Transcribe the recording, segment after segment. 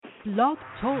Blog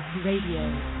Talk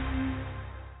Radio.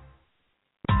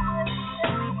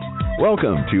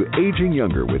 Welcome to Aging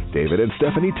Younger with David and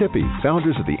Stephanie Tippie,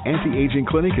 founders of the Anti-Aging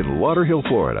Clinic in Lauderhill,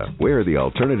 Florida, where the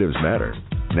alternatives matter.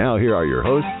 Now here are your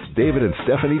hosts, David and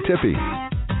Stephanie Tippie.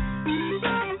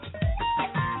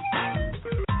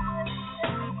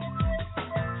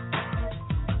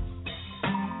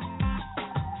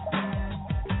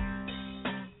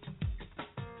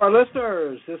 Our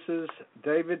listeners, this is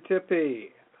David Tippie.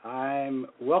 I'm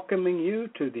welcoming you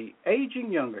to the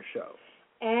Aging Younger Show.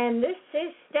 And this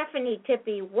is Stephanie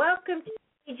Tippie. Welcome to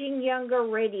Aging Younger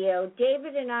Radio.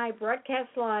 David and I broadcast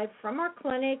live from our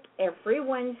clinic every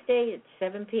Wednesday at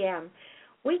 7 p.m.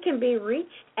 We can be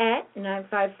reached at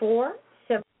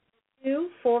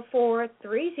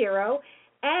 954-722-4430,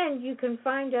 and you can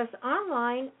find us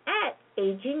online at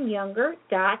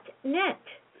agingyounger.net.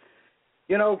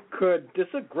 You know, this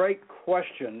is a great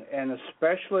question, and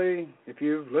especially if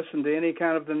you've listened to any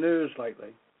kind of the news lately.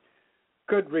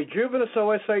 Could Rejuvenis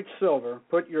OSH Silver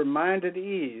put your mind at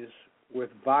ease with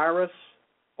virus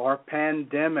or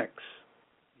pandemics?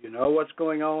 You know what's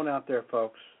going on out there,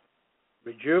 folks.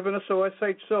 Rejuvenis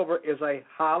OSH Silver is a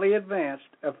highly advanced,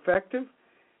 effective,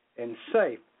 and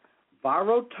safe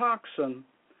virotoxin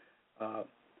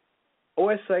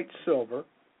OSH Silver,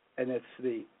 and it's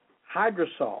the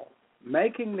hydrosol,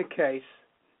 making the case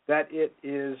that it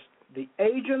is the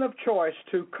agent of choice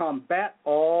to combat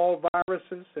all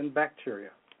viruses and bacteria.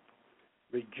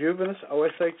 Rejuvenis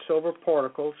OSH Silver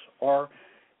particles are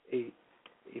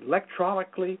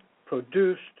electrolytically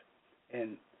produced,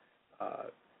 and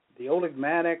the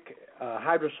oligodynamic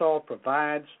hydrosol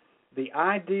provides the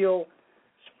ideal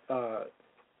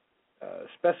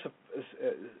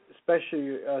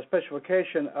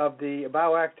specification of the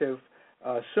bioactive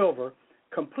silver,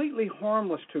 completely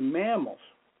harmless to mammals,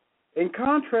 in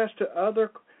contrast to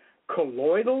other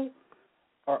colloidal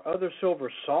or other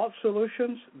silver salt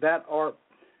solutions that are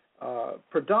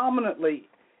predominantly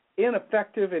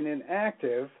ineffective and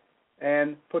inactive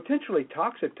and potentially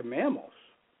toxic to mammals.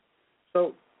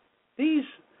 So these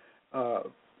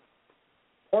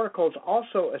articles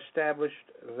also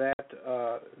established that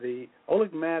the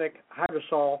oligodynamic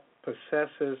hydrosol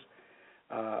possesses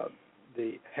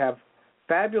have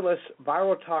fabulous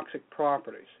virotoxic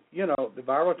properties. You know, the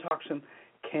virotoxic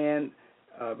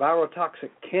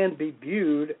can be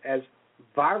viewed as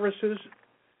viruses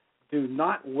do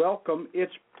not welcome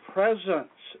its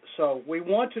presence. So we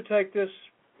want to take this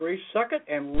brief second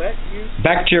and let you...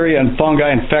 Bacteria and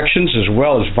fungi infections as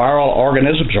well as viral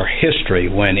organisms are history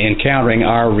when encountering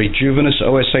our Rejuvenis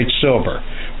OSH Silver,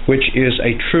 which is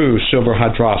a true silver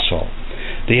hydrosol.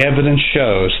 The evidence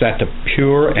shows that the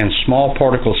pure and small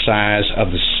particle size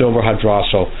of the silver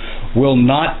hydrosol will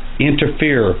not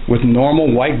interfere with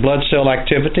normal white blood cell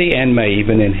activity and may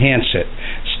even enhance it.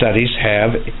 Studies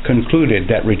have concluded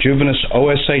that Rejuvenis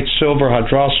OSH Silver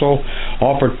hydrosol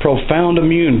offered profound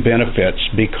immune benefits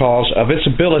because of its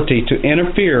ability to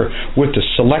interfere with the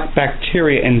select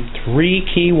bacteria in three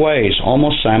key ways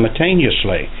almost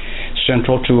simultaneously.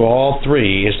 Central to all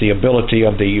three is the ability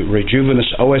of the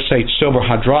Rejuvenis OSH Silver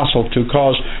hydrosol to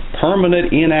cause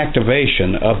permanent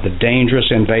inactivation of the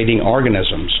dangerous invading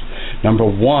organisms. Number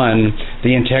one,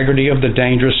 the integrity of the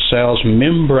dangerous cell's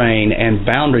membrane and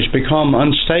boundaries become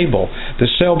unstable. The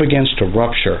cell begins to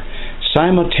rupture.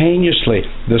 Simultaneously,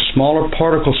 the smaller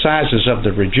particle sizes of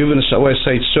the Rejuvenis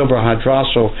OSH Silver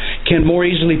hydrosol can more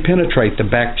easily penetrate the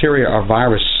bacteria or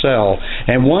virus cell,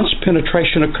 and once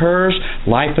penetration occurs,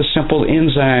 liposimple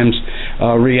enzymes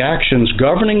reactions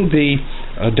governing the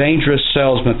dangerous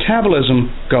cell's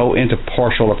metabolism go into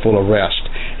partial or full arrest.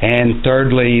 And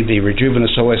thirdly, the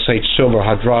Rejuvenis OSH Silver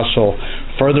hydrosol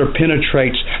further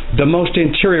penetrates the most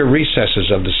interior recesses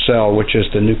of the cell, which is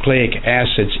the nucleic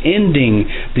acids, ending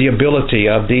the ability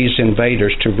of these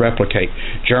invaders to replicate.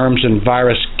 Germs and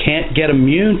virus can't get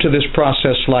immune to this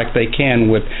process like they can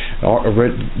with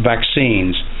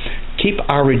vaccines. Keep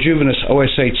our Rejuvenis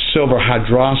OSH Silver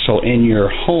hydrosol in your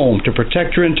home to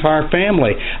protect your entire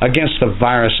family against the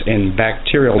virus and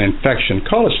bacterial infection.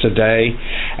 Call us today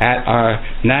at our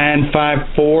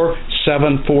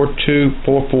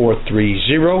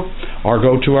 954-742-4430 or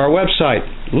go to our website,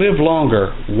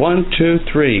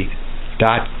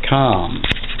 livelonger123.com.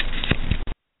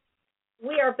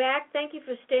 We are back. Thank you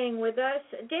for staying with us.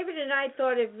 David and I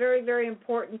thought it very, very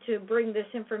important to bring this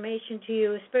information to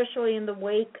you, especially in the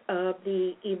wake of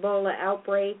the Ebola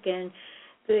outbreak and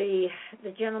the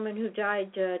gentleman who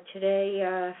died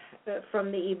today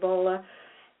from the Ebola.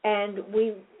 And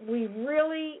we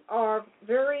really are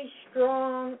very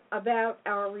strong about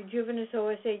our Rejuvenis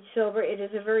OSH Silver. It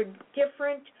is a very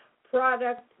different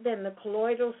product than the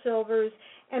colloidal silvers.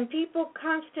 And people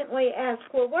constantly ask,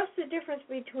 well, what's the difference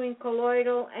between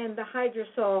colloidal and the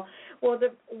hydrosol? Well,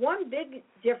 the one big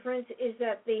difference is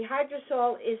that the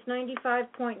hydrosol is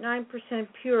 95.9%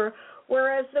 pure,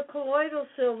 whereas the colloidal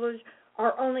silvers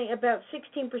are only about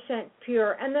 16%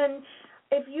 pure. And then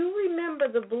if you remember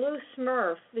the blue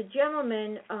Smurf, the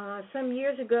gentleman some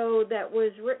years ago that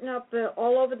was written up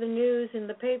all over the news, in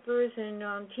the papers and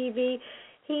on TV,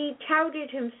 he touted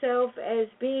himself as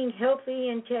being healthy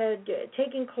and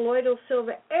taking colloidal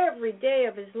silver every day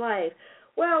of his life.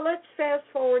 Well, let's fast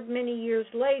forward many years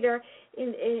later.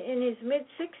 In his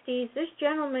mid-60s, this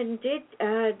gentleman did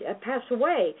pass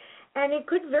away. And it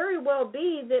could very well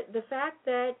be that the fact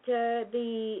that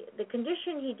the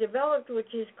condition he developed,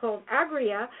 which is called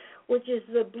agria, which is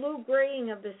the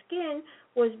blue-graying of the skin,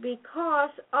 was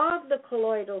because of the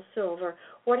colloidal silver.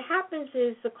 What happens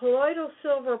is the colloidal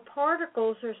silver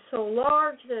particles are so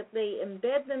large that they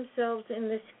embed themselves in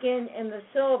the skin and the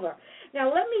silver.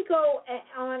 Now, let me go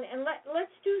on and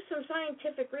let's do some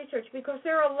scientific research, because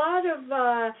there are a lot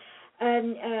of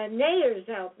nayers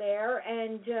out there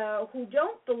and who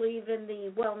don't believe in the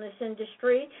wellness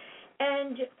industry.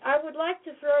 And I would like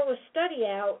to throw a study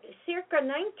out. Circa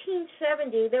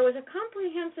 1970, there was a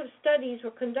comprehensive studies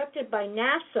were conducted by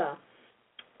NASA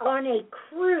on a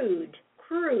crude,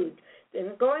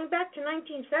 and going back to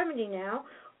 1970 now,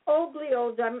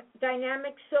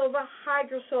 oligodynamic silver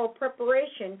hydrosol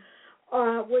preparation,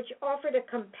 which offered a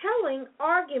compelling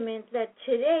argument that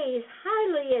today's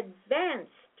highly advanced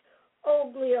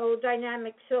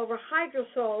oligodynamic silver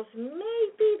hydrosols may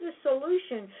be the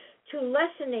solution to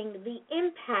lessening the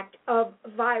impact of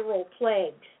viral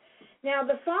plagues. Now,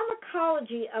 the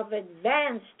pharmacology of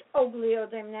advanced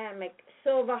oligodynamic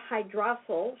silver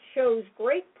hydrosol shows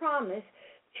great promise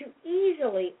to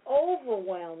easily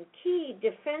overwhelm key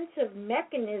defensive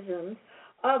mechanisms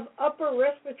of upper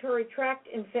respiratory tract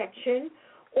infection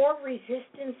or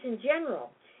resistance in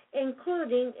general,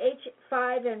 including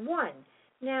H5N1.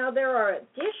 Now, there are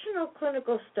additional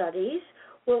clinical studies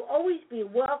will always be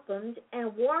welcomed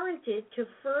and warranted to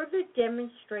further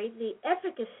demonstrate the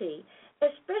efficacy,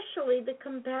 especially the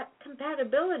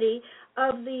compatibility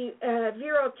of the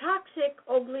virotoxic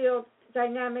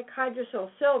oligodynamic hydrosol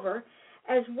silver,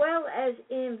 as well as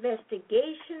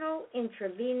investigational,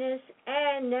 intravenous,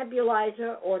 and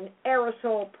nebulizer or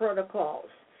aerosol protocols.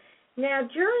 Now,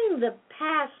 during the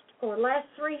past or last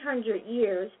 300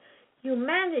 years,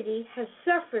 humanity has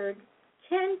suffered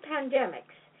 10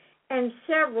 pandemics and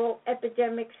several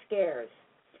epidemic scares.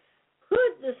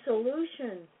 Could the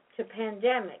solution to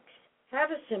pandemics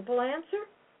have a simple answer?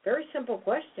 Very simple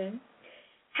question.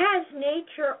 Has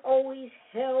nature always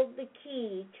held the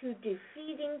key to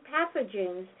defeating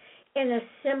pathogens in a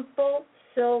simple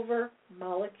silver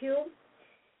molecule?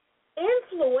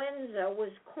 Influenza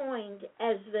was coined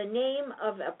as the name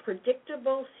of a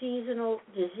predictable seasonal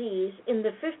disease in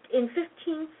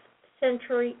 15th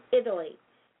century Italy.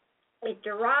 It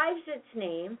derives its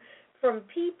name from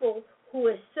people who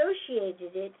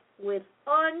associated it with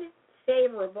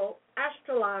unfavorable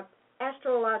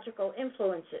astrological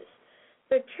influences.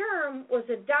 The term was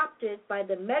adopted by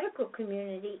the medical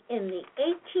community in the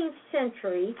 18th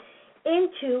century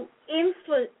into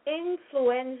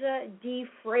influenza di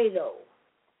freddo.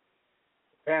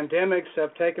 Pandemics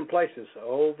have taken places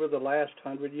over the last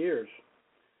 100 years.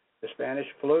 The Spanish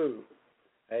flu,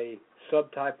 a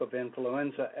subtype of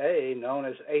influenza A known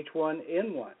as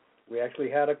H1N1. We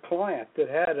actually had a client that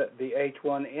had the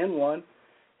H1N1,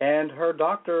 and her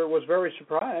doctor was very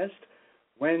surprised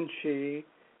when she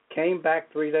came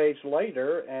back 3 days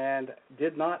later and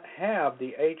did not have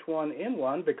the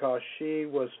H1N1 because she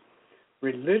was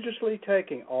religiously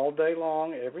taking all day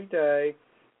long, every day,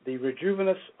 the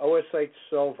Rejuvenis OSH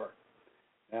Silver.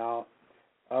 Now,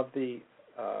 of the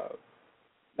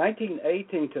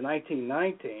 1918 to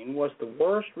 1919 was the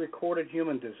worst recorded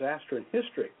human disaster in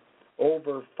history.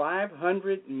 Over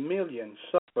 500 million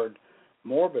suffered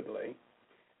morbidly,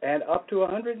 and up to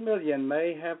 100 million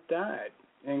may have died,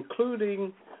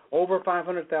 including over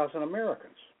 500,000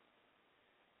 Americans.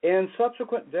 In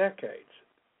subsequent decades,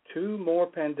 2 more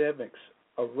pandemics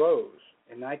arose.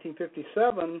 In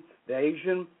 1957, the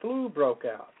Asian flu broke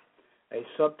out, a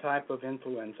subtype of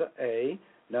influenza A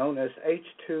known as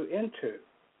H2N2.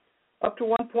 Up to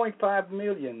 1.5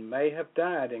 million may have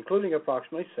died, including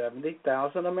approximately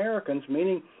 70,000 Americans,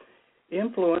 meaning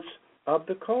influence of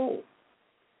the cold.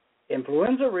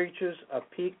 Influenza reaches a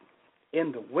peak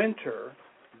in the winter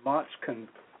months,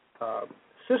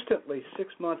 consistently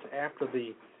 6 months after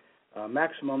the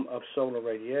maximum of solar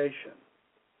radiation.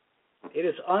 It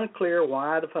is unclear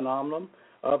why the phenomenon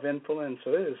of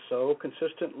influenza is so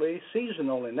consistently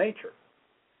seasonal in nature.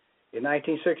 In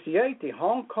 1968, the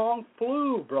Hong Kong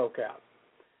flu broke out,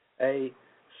 a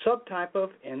subtype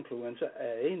of influenza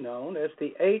A known as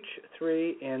the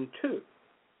H3N2. The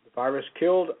virus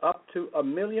killed up to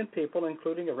 1 million people,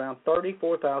 including around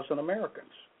 34,000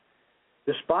 Americans.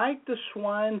 Despite the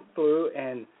swine flu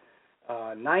in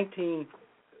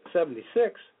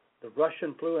 1976, the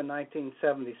Russian flu in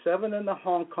 1977, and the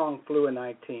Hong Kong flu in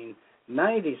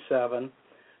 1997,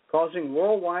 causing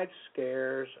worldwide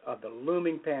scares of the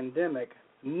looming pandemic,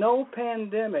 no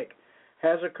pandemic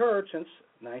has occurred since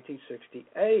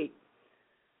 1968.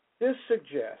 This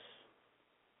suggests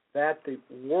that the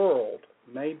world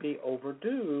may be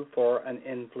overdue for an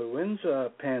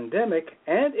influenza pandemic,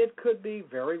 and it could be a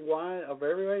very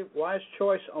wise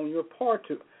choice on your part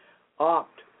to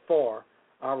opt for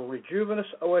our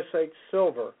Rejuvenis OSH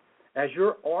Silver as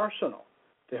your arsenal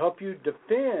to help you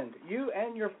defend you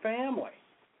and your family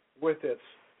with its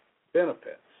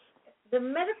benefits. The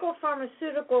medical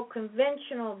pharmaceutical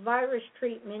conventional virus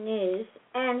treatment is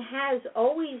and has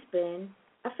always been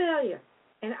a failure,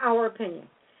 in our opinion.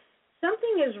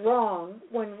 Something is wrong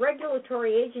when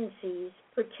regulatory agencies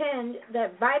pretend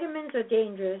that vitamins are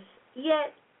dangerous,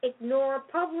 yet ignore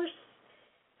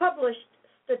published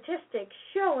statistics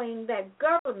showing that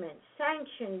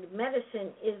government-sanctioned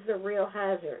medicine is the real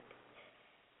hazard.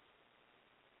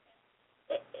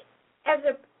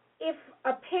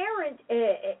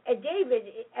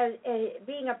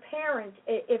 Being a parent,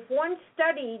 if one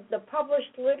studied the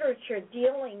published literature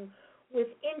dealing with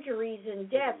injuries and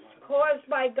deaths caused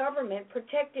by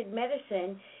government-protected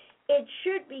medicine, it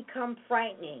should become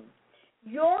frightening.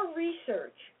 Your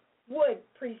research would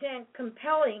present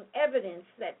compelling evidence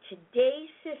that today's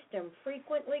system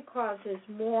frequently causes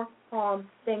more harm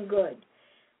than good.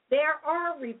 There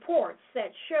are reports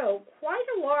that show quite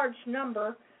a large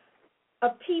number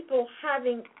of people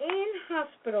having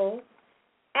in-hospital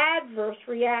adverse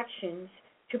reactions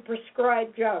to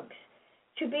prescribed drugs,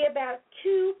 to be about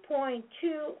 2.2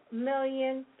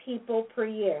 million people per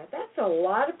year. That's a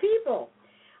lot of people.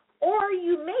 Or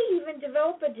you may even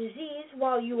develop a disease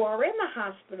while you are in the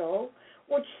hospital,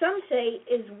 which some say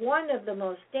is one of the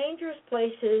most dangerous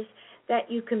places that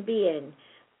you can be in.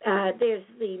 There's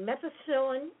the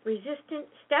methicillin-resistant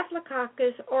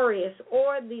Staphylococcus aureus,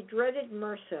 or the dreaded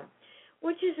MRSA,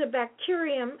 which is a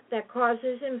bacterium that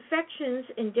causes infections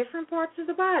in different parts of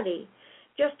the body.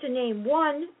 Just to name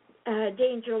one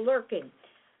danger lurking.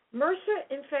 MRSA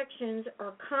infections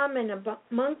are common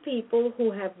among people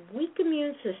who have weak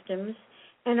immune systems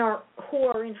and who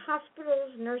are in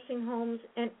hospitals, nursing homes,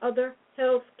 and other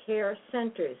health care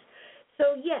centers.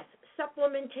 So yes,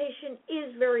 supplementation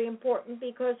is very important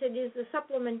because it is the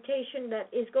supplementation that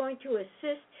is going to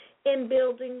assist in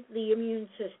building the immune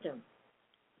system.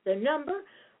 The number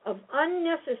of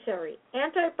unnecessary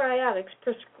antibiotics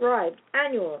prescribed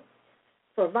annually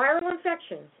for viral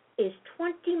infections is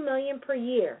 20 million per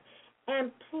year.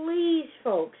 And please,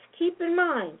 folks, keep in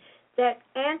mind that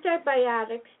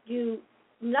antibiotics do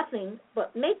nothing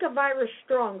but make a virus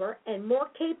stronger and more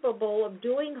capable of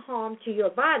doing harm to your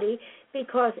body,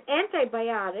 because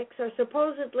antibiotics are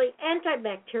supposedly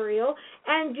antibacterial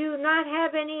and do not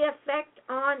have any effect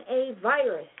on a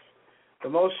virus. The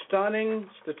most stunning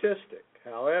statistic,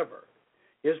 however,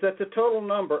 is that the total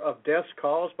number of deaths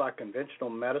caused by conventional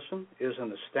medicine is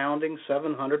an astounding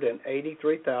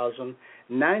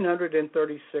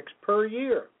 783,936 per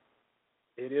year.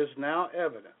 It is now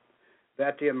evident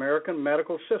that the American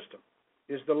medical system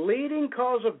is the leading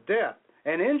cause of death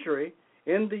and injury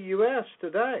in the U.S.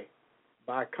 today.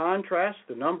 By contrast,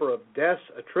 the number of deaths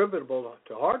attributable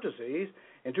to heart disease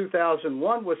in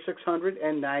 2001 was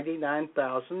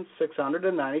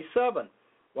 699,697.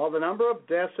 while the number of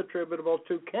deaths attributable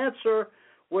to cancer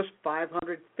was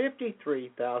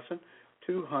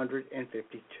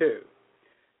 553,252.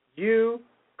 You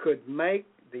could make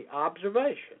the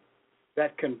observation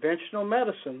that conventional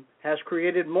medicine has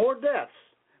created more deaths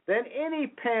than any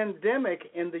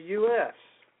pandemic in the U.S.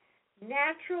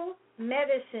 Natural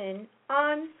medicine,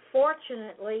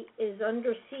 unfortunately, is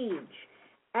under siege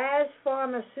as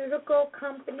pharmaceutical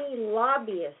company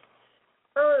lobbyists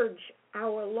urge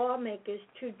our lawmakers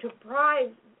to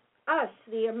deprive us,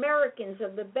 the Americans,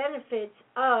 of the benefits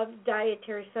of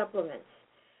dietary supplements.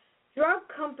 Drug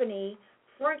company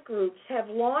front groups have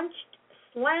launched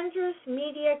slanderous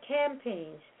media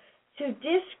campaigns to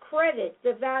discredit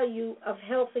the value of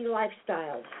healthy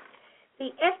lifestyles.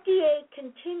 The FDA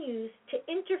continues to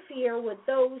interfere with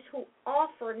those who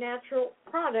offer natural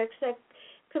products that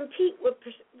compete with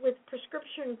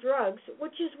prescription drugs,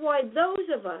 which is why those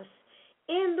of us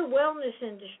in the wellness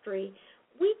industry,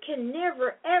 we can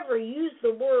never, ever use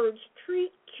the words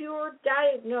treat, cure,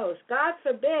 diagnose. God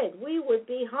forbid we would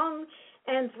be hung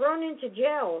and thrown into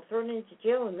jail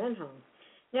and then hung.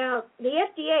 Now, the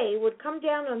FDA would come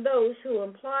down on those who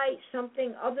imply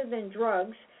something other than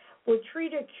drugs would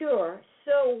treat or cure,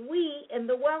 so we in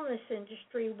the wellness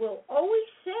industry will always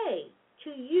say to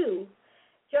you,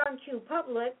 John Q.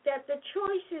 Public, that the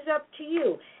choice is up to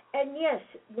you. And yes,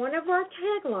 one of our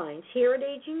taglines here at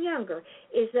Aging Younger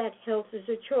is that health is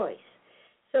a choice.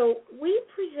 So we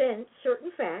present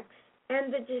certain facts,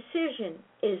 and the decision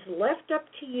is left up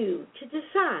to you to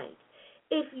decide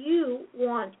if you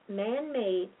want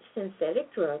man-made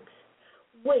synthetic drugs,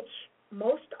 which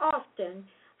most often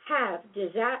have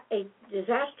a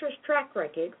disastrous track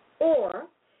record, or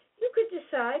you could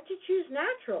decide to choose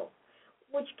natural,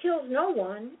 which kills no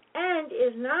one and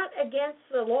is not against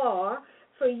the law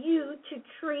for you to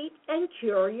treat and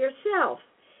cure yourself.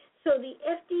 So the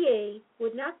FDA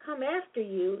would not come after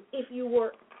you if you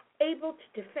were able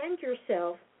to defend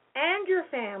yourself and your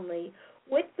family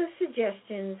with the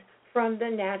suggestions from the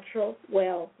natural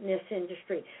wellness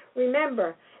industry.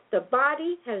 Remember, the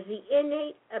body has the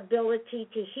innate ability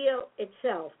to heal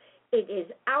itself. It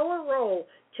is our role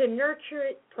to nurture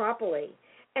it properly.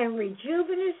 And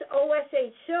Rejuvenis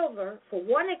OSH Silver, for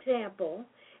one example,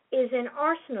 is an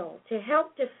arsenal to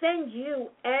help defend you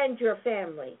and your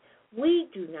family. We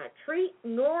do not treat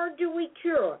nor do we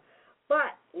cure,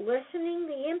 but lessening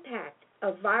the impact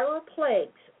of viral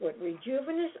plagues with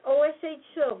Rejuvenis OSH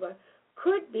Silver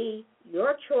could be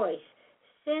your choice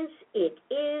since it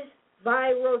is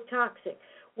virotoxic.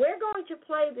 We're going to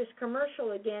play this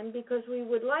commercial again because we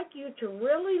would like you to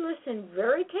really listen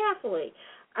very carefully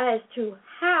as to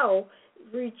how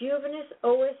Rejuvenis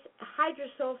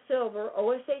Hydrosol Silver,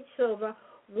 OSH Silver,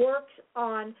 works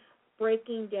on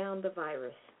breaking down the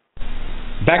virus.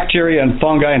 Bacteria and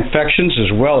fungi infections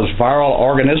as well as viral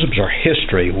organisms are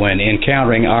history when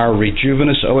encountering our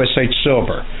Rejuvenis OSH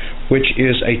Silver, which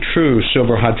is a true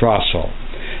silver hydrosol.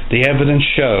 The evidence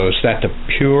shows that the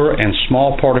pure and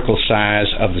small particle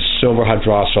size of the silver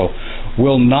hydrosol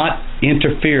will not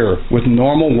interfere with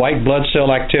normal white blood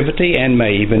cell activity and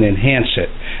may even enhance it.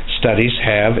 Studies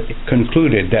have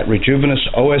concluded that Rejuvenis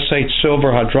OSH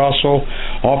Silver hydrosol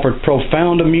offered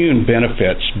profound immune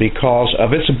benefits because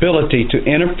of its ability to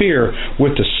interfere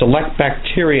with the select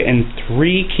bacteria in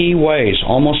 3 key ways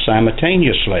almost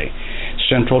simultaneously.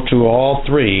 Central to all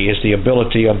 3 is the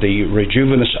ability of the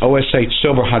Rejuvenis OSH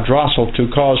Silver hydrosol to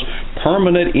cause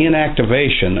permanent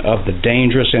inactivation of the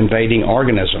dangerous invading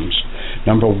organisms.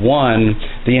 Number 1,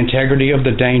 the integrity of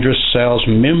the dangerous cell's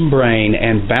membrane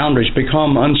and boundaries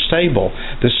become unstable.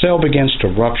 The cell begins to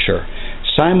rupture.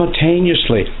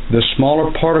 Simultaneously, the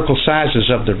smaller particle sizes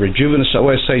of the Rejuvenis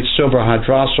OSH Silver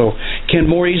hydrosol can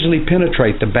more easily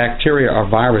penetrate the bacteria or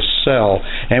virus cell,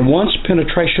 and once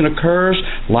penetration occurs,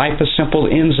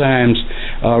 liposimple enzymes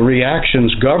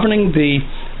reactions governing the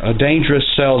dangerous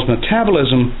cell's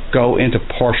metabolism go into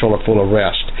partial or full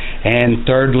arrest. And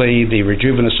thirdly, the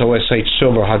Rejuvenis OSH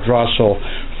Silver hydrosol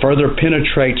further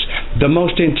penetrates the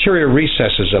most interior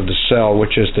recesses of the cell,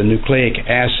 which is the nucleic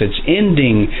acids,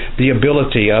 ending the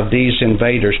ability of these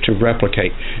invaders to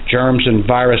replicate. Germs and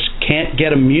virus can't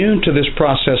get immune to this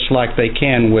process like they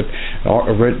can with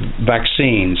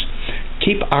vaccines.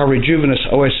 Keep our Rejuvenis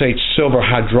OSH Silver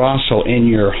hydrosol in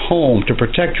your home to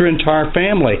protect your entire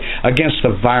family against the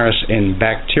virus and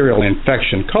bacterial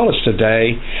infection. Call us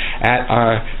today at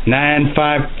our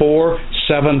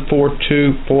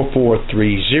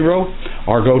 954-742-4430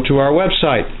 or go to our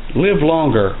website,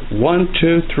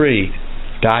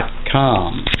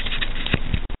 livelonger123.com.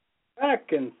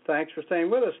 Back, and thanks for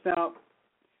staying with us. Now,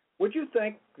 would you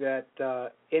think that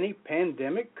any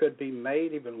pandemic could be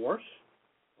made even worse?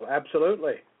 Well,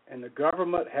 absolutely, and the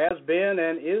government has been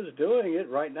and is doing it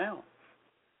right now.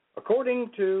 According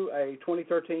to a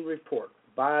 2013 report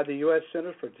by the U.S.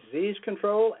 Centers for Disease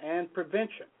Control and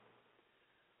Prevention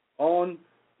on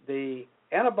the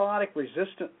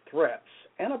antibiotic-resistant threats,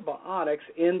 antibiotics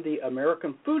in the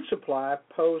American food supply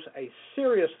pose a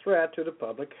serious threat to the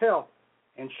public health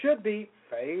and should be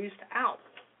phased out.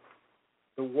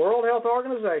 The World Health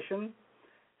Organization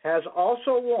has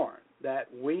also warned that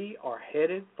we are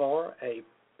headed for a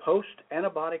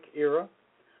post-antibiotic era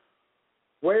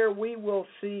where we will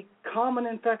see common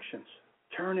infections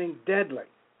turning deadly.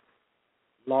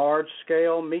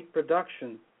 Large-scale meat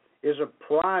production is a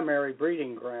primary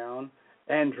breeding ground,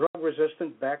 and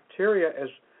drug-resistant bacteria as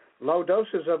low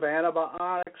doses of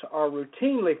antibiotics are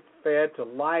routinely fed to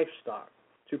livestock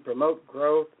to promote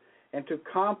growth and to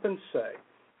compensate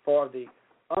for the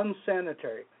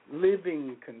unsanitary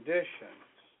living conditions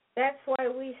That's why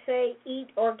we say eat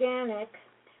organic.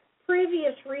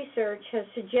 Previous research has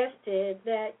suggested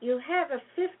that you have a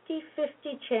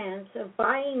 50-50 chance of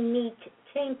buying meat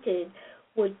tainted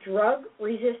with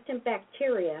drug-resistant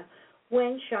bacteria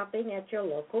when shopping at your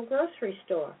local grocery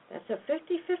store. That's a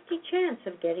 50-50 chance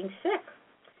of getting sick.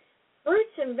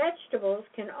 Fruits and vegetables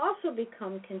can also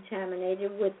become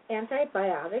contaminated with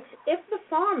antibiotics if the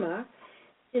farmer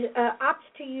opts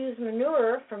to use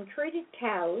manure from treated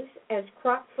cows as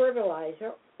crop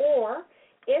fertilizer, or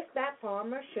if that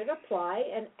farmer should apply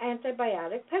an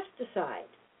antibiotic pesticide.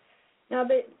 Now,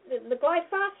 the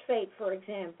glyphosate, for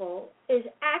example, is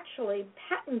actually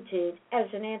patented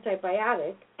as an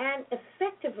antibiotic and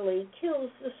effectively kills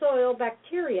the soil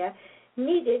bacteria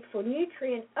needed for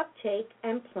nutrient uptake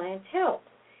and plant health.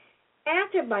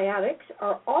 Antibiotics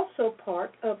are also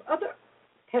part of other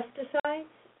pesticides,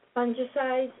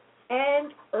 fungicides,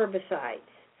 and herbicides.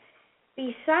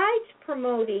 Besides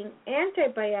promoting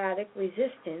antibiotic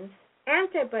resistance,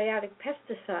 antibiotic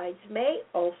pesticides may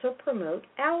also promote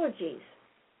allergies.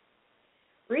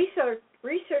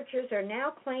 Researchers are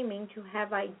now claiming to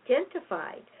have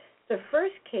identified the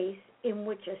first case in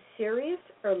which a serious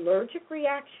allergic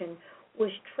reaction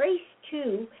was traced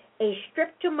to a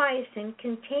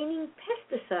streptomycin-containing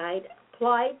pesticide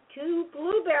applied to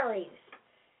blueberries.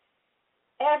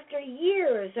 After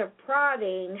years of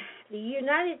prodding, the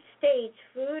United States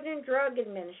Food and Drug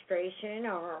Administration,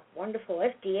 our wonderful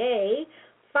FDA,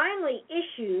 finally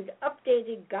issued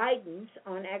updated guidance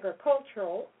on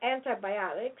agricultural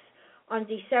antibiotics on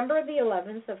December the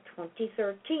 11th of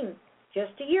 2013,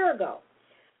 just a year ago.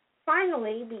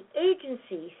 Finally, the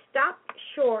agency stopped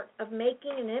short of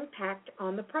making an impact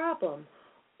on the problem.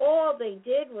 All they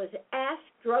did was ask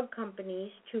drug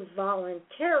companies to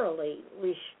voluntarily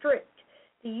restrict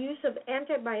the use of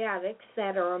antibiotics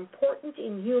that are important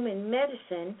in human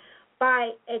medicine by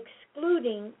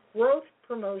excluding growth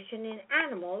promotion in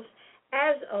animals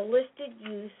as a listed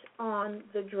use on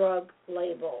the drug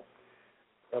label.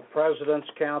 The President's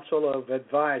Council of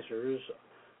Advisors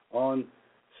on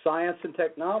Science and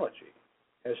Technology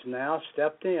has now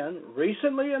stepped in,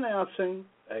 recently announcing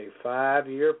a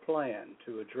 5-year plan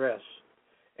to address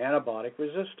antibiotic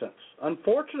resistance.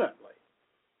 Unfortunately,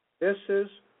 this is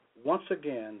once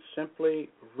again simply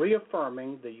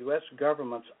reaffirming the U.S.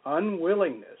 government's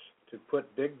unwillingness to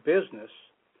put big business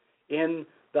in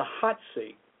the hot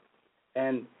seat,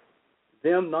 and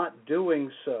them not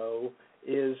doing so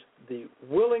is the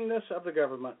willingness of the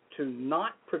government to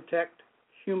not protect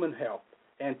human health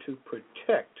and to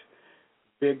protect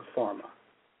big pharma.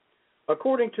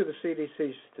 According to the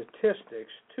CDC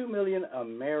statistics, 2 million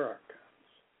Americans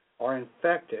are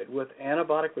infected with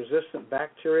antibiotic-resistant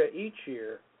bacteria each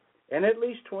year, and at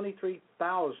least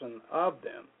 23,000 of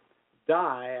them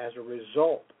die as a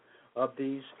result of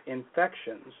these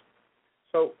infections.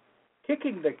 So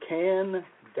kicking the can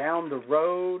down the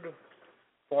road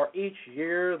for each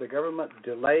year the government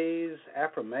delays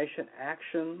affirmation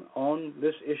action on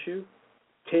this issue,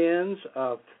 tens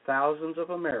of thousands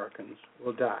of Americans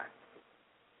will die.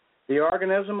 The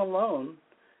organism alone,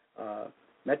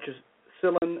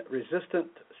 methicillin-resistant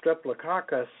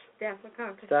Staphylococcus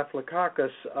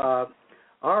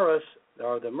aureus,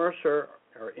 or the Mercer,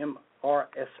 or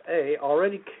MRSA,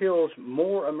 already kills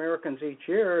more Americans each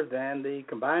year than the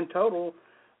combined total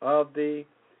of the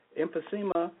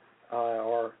emphysema,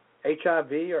 or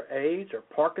HIV, or AIDS, or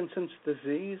Parkinson's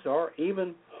disease, or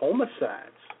even homicides.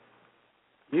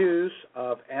 Use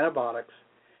of antibiotics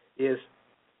is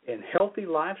in healthy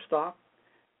livestock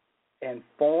and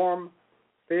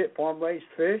farm-raised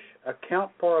fish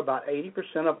account for about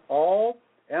 80% of all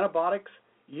antibiotics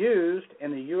used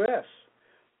in the U.S.,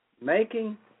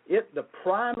 making it the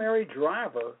primary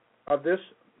driver of this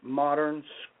modern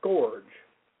scourge.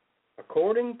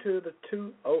 According to the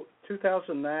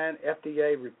 2009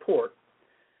 FDA report,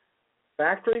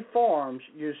 factory farms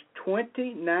used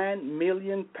 29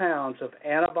 million pounds of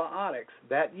antibiotics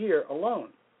that year alone.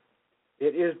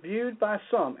 It is viewed by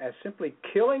some as simply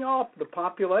killing off the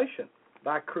population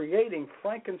by creating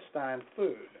Frankenstein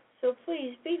food. So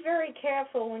please be very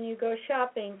careful when you go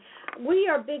shopping. We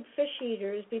are big fish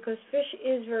eaters because fish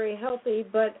is very healthy,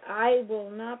 but I will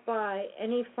not buy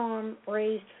any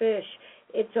farm-raised fish.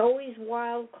 It's always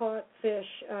wild-caught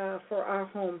fish for our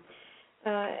home.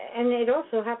 And it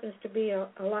also happens to be a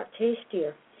lot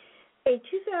tastier. A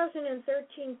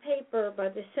 2013 paper by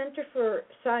the Center for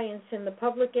Science in the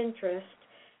Public Interest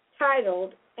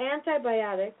titled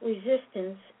Antibiotic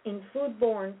Resistance in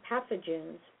Foodborne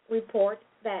Pathogens report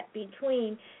that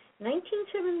between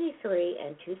 1973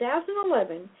 and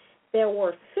 2011, there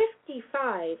were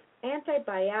 55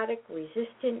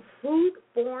 antibiotic-resistant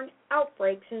food-borne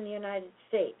outbreaks in the United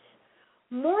States.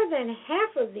 More than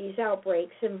half of these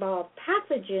outbreaks involve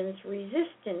pathogens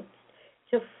resistant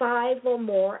to 5 or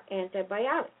more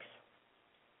antibiotics.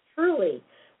 Truly,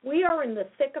 we are in the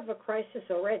thick of a crisis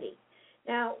already.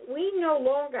 Now, we no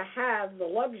longer have the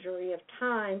luxury of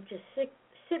time to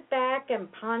sit back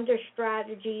and ponder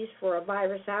strategies for a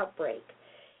virus outbreak.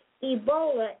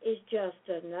 Ebola is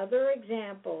just another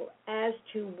example as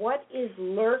to what is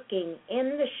lurking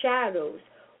in the shadows,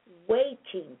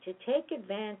 waiting to take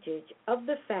advantage of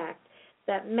the fact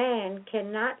that man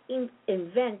cannot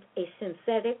invent a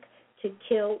synthetic to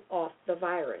kill off the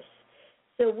virus.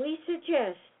 So we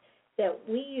suggest that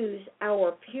we use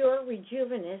our pure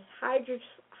Rejuvenis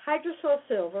hydrosol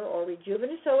silver or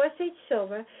Rejuvenis OSH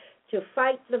Silver to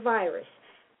fight the virus.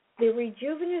 The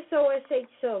Rejuvenis OSH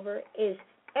Silver is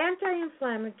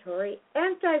anti-inflammatory,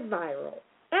 antiviral,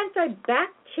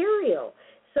 antibacterial,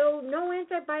 so no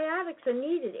antibiotics are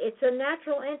needed. It's a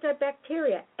natural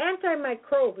antibacteria,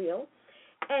 antimicrobial,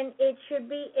 and it should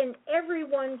be in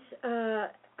everyone's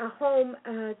home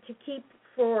to keep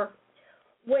for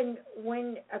when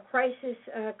a crisis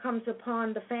comes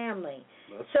upon the family.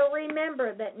 So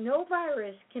remember that no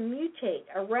virus can mutate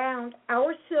around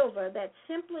our silver that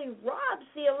simply robs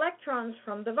the electrons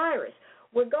from the virus.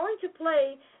 We're going to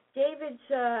play David's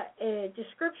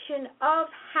description of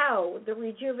how the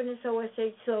Rejuvenis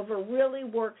OSH Silver really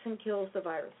works and kills the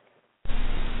virus.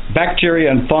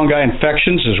 Bacteria and fungi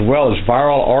infections as well as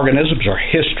viral organisms are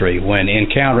history when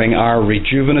encountering our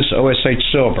Rejuvenis OSH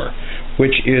Silver,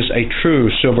 which is a true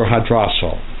silver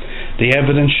hydrosol. The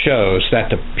evidence shows that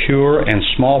the pure and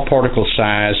small particle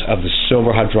size of the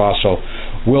silver hydrosol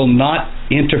will not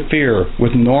interfere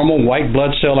with normal white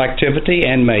blood cell activity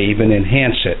and may even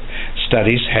enhance it.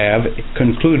 Studies have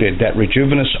concluded that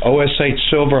Rejuvenis OSH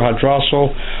Silver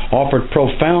hydrosol offered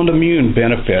profound immune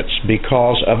benefits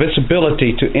because of its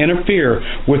ability to interfere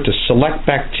with the select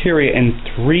bacteria in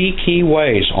 3 key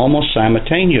ways almost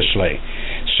simultaneously.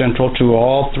 Central to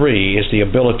all 3 is the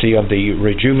ability of the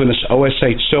Rejuvenis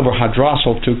OSH Silver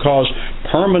hydrosol to cause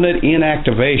permanent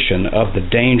inactivation of the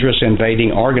dangerous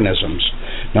invading organisms.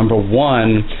 Number 1,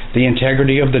 the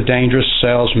integrity of the dangerous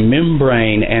cell's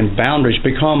membrane and boundaries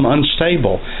become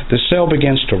unstable. The cell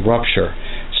begins to rupture.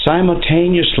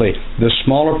 Simultaneously, the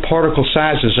smaller particle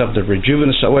sizes of the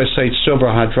Rejuvenis OSH Silver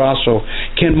hydrosol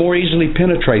can more easily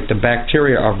penetrate the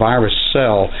bacteria or virus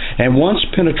cell, and once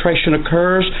penetration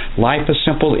occurs,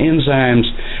 liposimple enzymes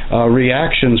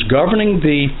reactions governing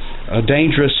the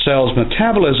dangerous cell's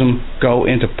metabolism go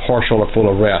into partial or full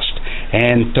arrest.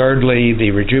 And thirdly,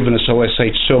 the Rejuvenis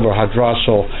OSH Silver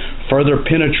hydrosol further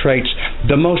penetrates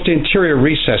the most interior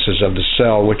recesses of the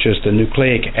cell, which is the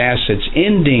nucleic acids,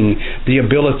 ending the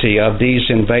ability of these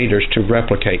invaders to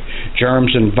replicate.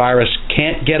 Germs and virus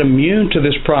can't get immune to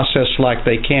this process like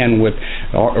they can with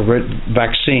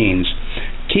vaccines.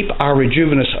 Keep our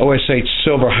Rejuvenis OSH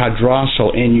Silver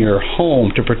hydrosol in your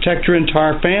home to protect your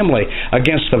entire family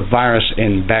against the virus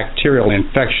and bacterial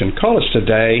infection. Call us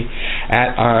today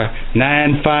at our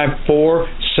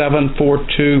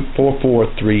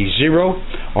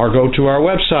 954-742-4430 or go to our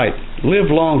website,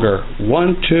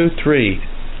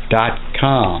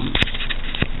 livelonger123.com.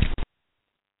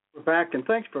 We're back, and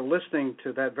thanks for listening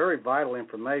to that very vital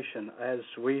information. As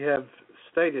we have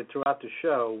stated throughout the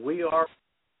show, we are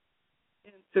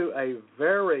into a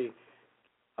very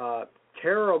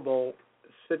terrible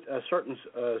certain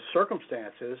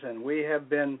circumstances, and we have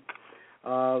been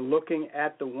looking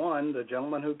at the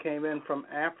gentleman who came in from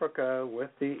Africa with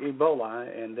the Ebola,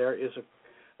 and there is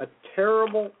a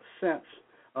terrible sense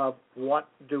of what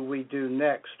do we do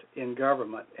next in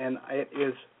government, and it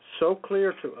is so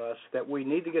clear to us that we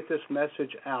need to get this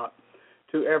message out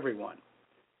to everyone.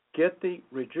 Get the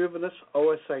Rejuvenis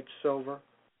OSH Silver.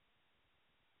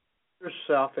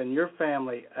 Yourself and your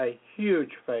family a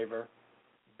huge favor.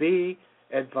 Be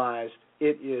advised,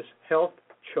 it is health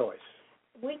choice.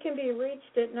 We can be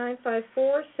reached at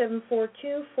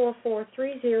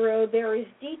 954-742-4430. There is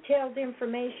detailed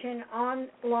information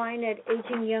online at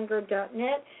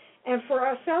agingyounger.net. And for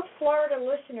our South Florida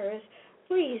listeners,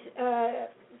 please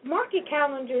mark your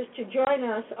calendars to join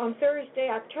us on Thursday,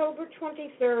 October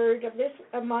 23rd of this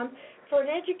month for an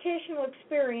educational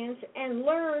experience and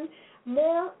learn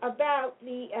more about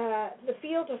the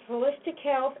field of holistic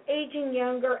health, aging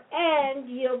younger, and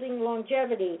yielding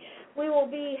longevity. We will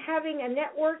be having a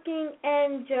networking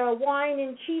and wine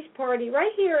and cheese party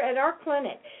right here at our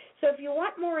clinic. So if you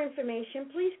want more information,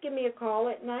 please give me a call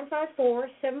at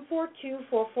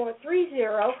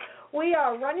 954-742-4430. We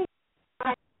are running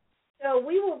So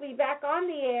we will be back on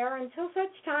the air. Until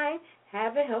such time,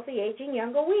 have a healthy Aging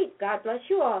Younger week. God bless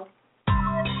you all.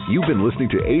 You've been listening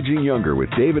to Aging Younger with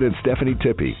David and Stephanie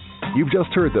Tippie. You've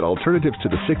just heard that alternatives to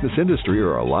the sickness industry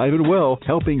are alive and well,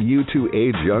 helping you to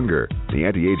age younger. The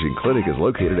Anti-Aging Clinic is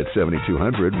located at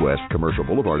 7200 West Commercial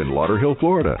Boulevard in Lauderhill,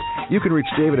 Florida. You can reach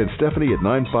David and Stephanie at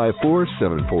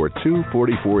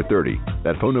 954-742-4430.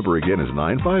 That phone number again is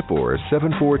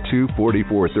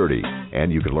 954-742-4430.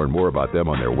 And you can learn more about them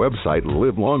on their website,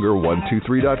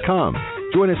 livelonger123.com.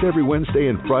 Join us every Wednesday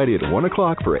and Friday at 1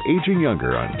 o'clock for Aging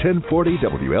Younger on 1040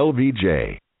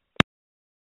 WLVJ.